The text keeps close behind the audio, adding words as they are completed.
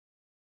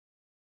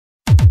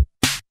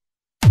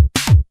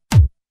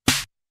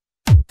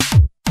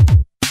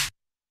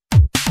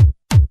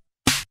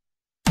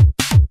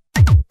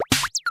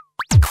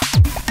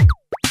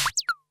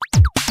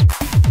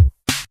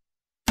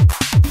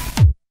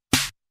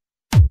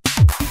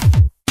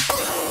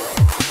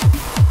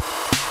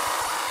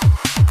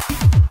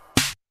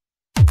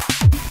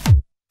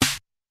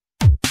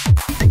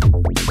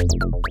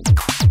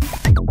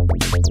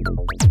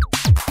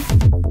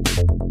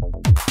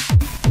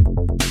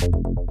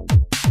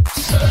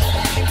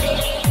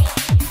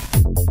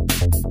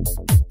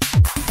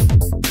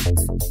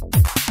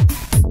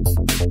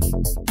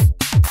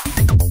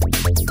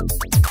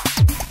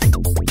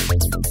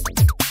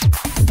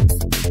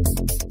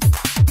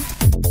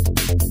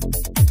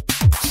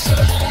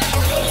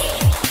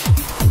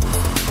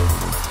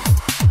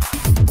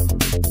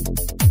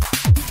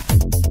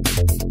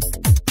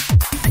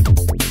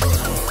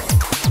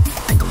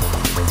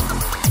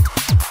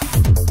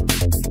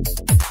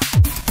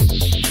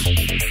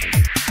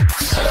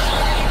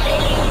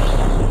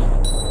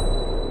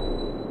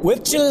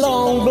With your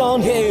long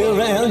blonde hair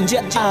and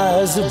your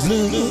eyes of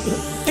blue,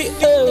 the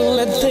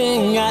only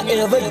thing I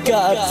ever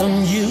got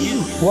from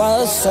you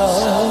was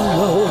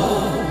sorrow.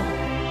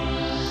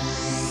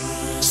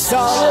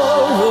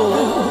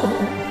 Sorrow.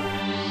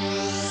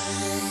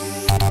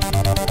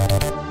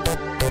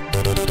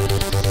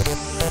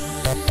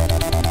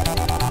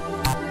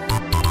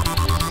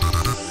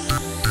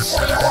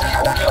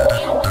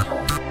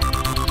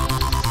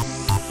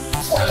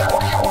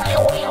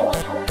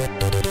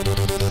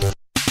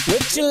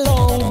 With your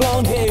long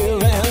blonde hair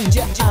and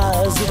your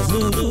eyes of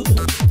blue,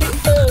 the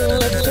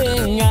only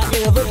thing I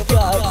ever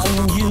got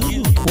from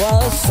you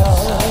was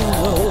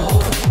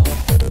sorrow.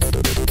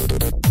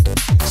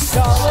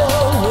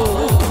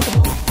 Sorrow.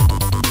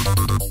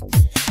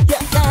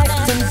 You're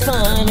acting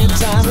funny,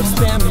 trying to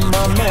spend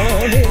my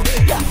money.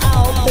 You're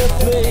out there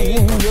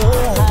playing your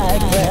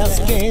high-class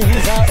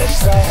games out of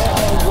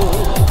sorrow.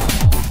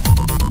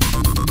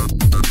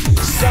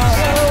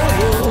 Sorrow.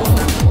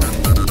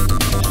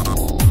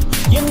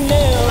 You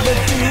never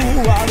do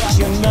what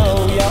you know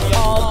you're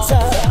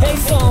alter. Hey,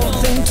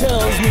 something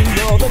tells me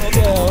you're the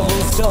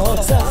devil's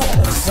daughter.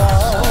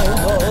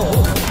 Sorrow.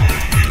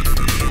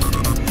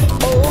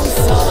 Oh,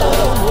 sorrow.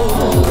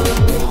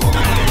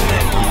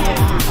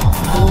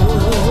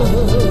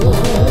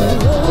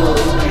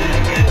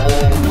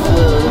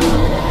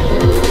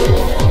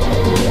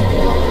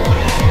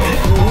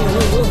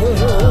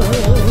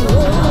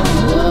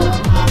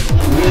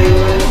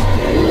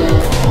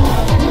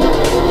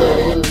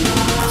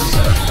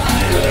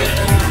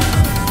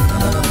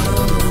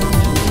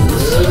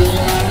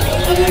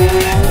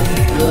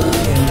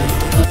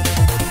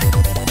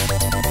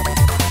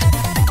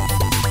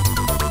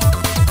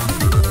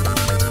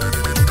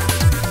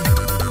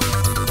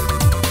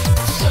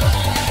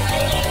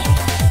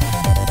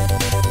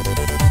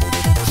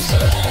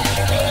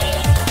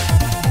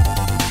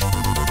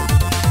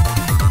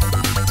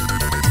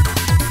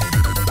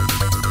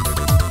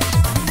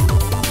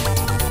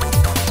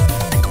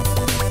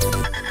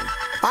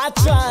 I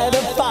try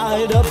to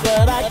fight her,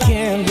 but I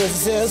can't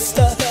resist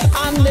her.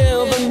 I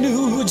never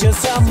knew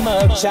just how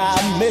much I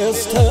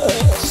missed her.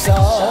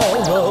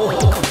 Sorrow.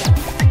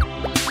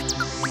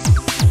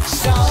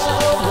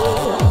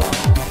 Sorrow.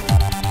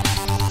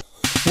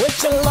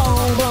 With your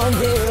long blonde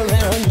hair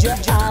and your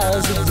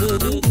eyes of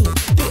blue,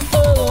 the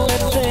only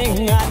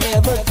thing I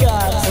ever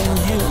got from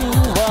you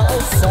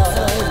was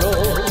sorrow.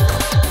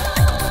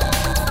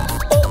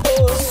 Oh,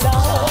 oh,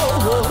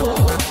 sorrow.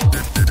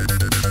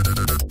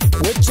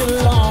 With your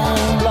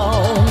long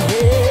blonde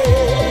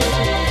hair,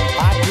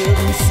 I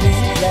couldn't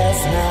sleep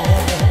last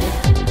night.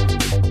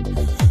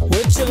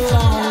 With your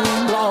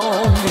long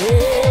blonde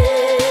hair.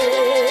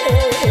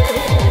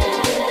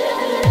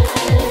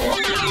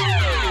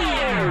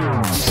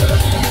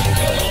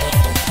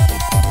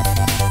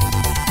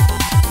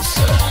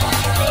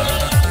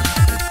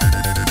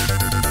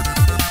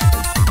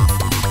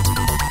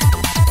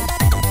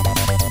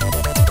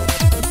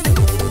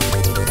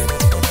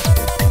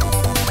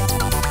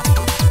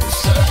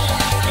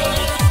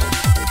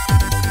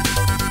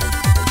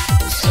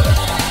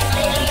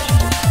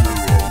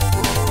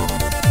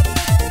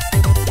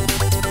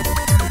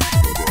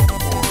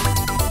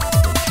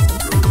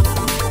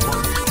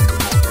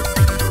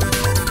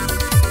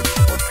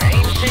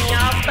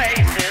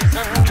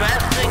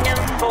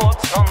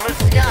 From the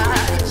sky,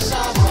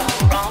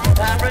 from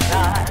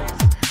paradise,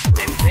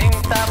 they think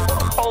that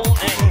we're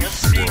holding a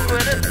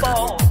secret at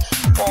ball.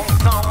 Won't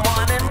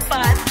someone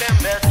invite them?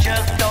 They're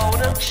just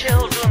older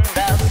children,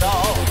 that's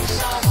all.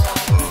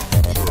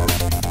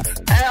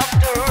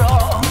 After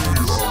all,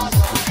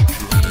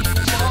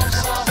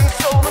 and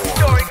so the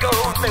story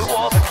goes, they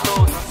wore the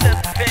clothes and said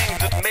things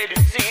that made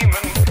it seem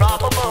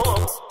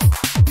improbable.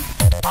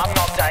 I'm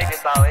not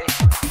David Bowie.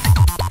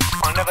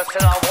 I never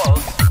said I was.